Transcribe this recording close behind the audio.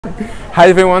Hi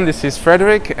everyone, this is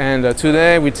Frederic, and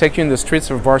today we take you in the streets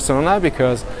of Barcelona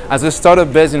because as a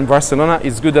startup based in Barcelona,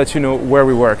 it's good that you know where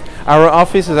we work. Our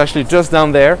office is actually just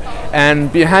down there,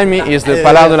 and behind me is the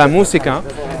Palau de la Música.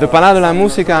 The Palau de la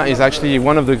Música is actually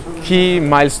one of the key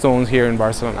milestones here in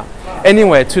Barcelona.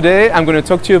 Anyway, today I'm going to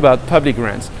talk to you about public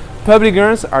grants. Public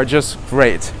grants are just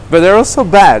great, but they're also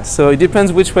bad, so it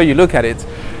depends which way you look at it.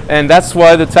 And that's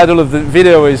why the title of the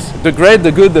video is The Great,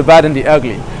 the Good, the Bad and the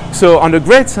Ugly. So on the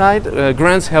great side,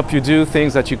 grants help you do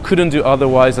things that you couldn't do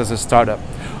otherwise as a startup.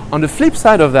 On the flip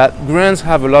side of that, grants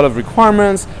have a lot of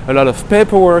requirements, a lot of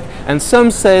paperwork, and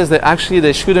some says that actually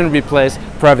they shouldn't replace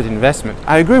private investment.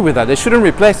 I agree with that. They shouldn't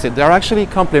replace it. They're actually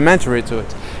complementary to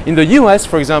it. In the US,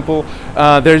 for example,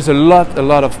 there's a lot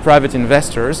of private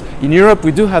investors. In Europe,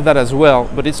 we do have that as well,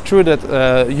 but it's true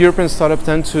that European startups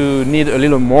tend to need a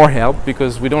little more help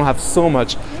because we don't have so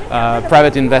much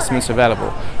private investments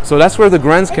available. So that's where the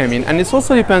grants came in, and it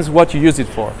also depends what you use it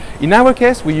for. In our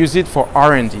case, we use it for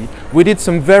R&D. We did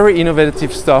some very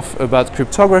innovative stuff about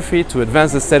cryptography to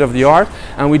advance the state of the art,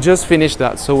 and we just finished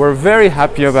that. So we're very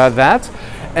happy about that.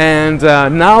 And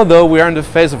now, though, we are in the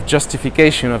phase of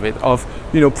justification of it, of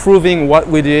proving what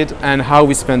we did and how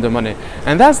we spend the money.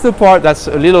 And that's the part that's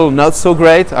a little not so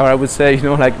great, or I would say,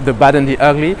 like the bad and the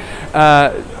ugly.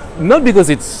 Not because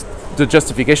it's the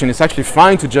justification, it's actually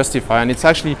fine to justify, and it's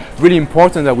actually really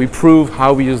important that we prove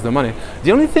how we use the money.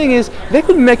 The only thing is they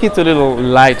could make it a little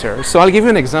lighter. So I'll give you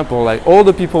an example, like all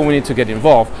the people we need to get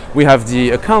involved. We have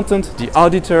the accountant, the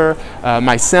auditor,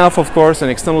 myself of course, an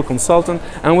external consultant,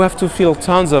 and we have to fill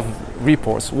tons of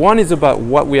reports. One is about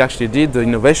what we actually did, the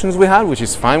innovations we had, which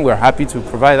is fine, we're happy to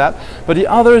provide that. But the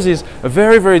others is a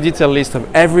very detailed list of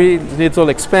every little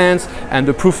expense and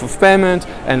the proof of payment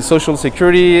and social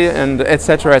security and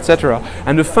etc.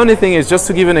 And the funny thing is, just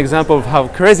to give an example of how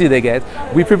crazy they get,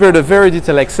 we prepared a very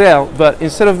detailed Excel, but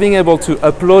instead of being able to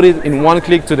upload it in one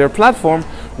click to their platform,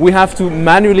 we have to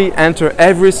manually enter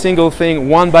every single thing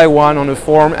one by one on a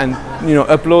form and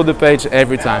upload the page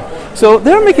every time. So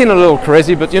they're making it a little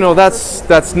crazy, but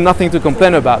that's nothing to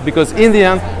complain about, because in the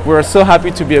end we're so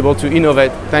happy to be able to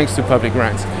innovate thanks to public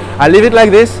grants. I'll leave it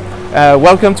like this.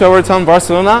 Welcome to our town,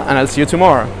 Barcelona, and I'll see you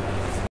tomorrow.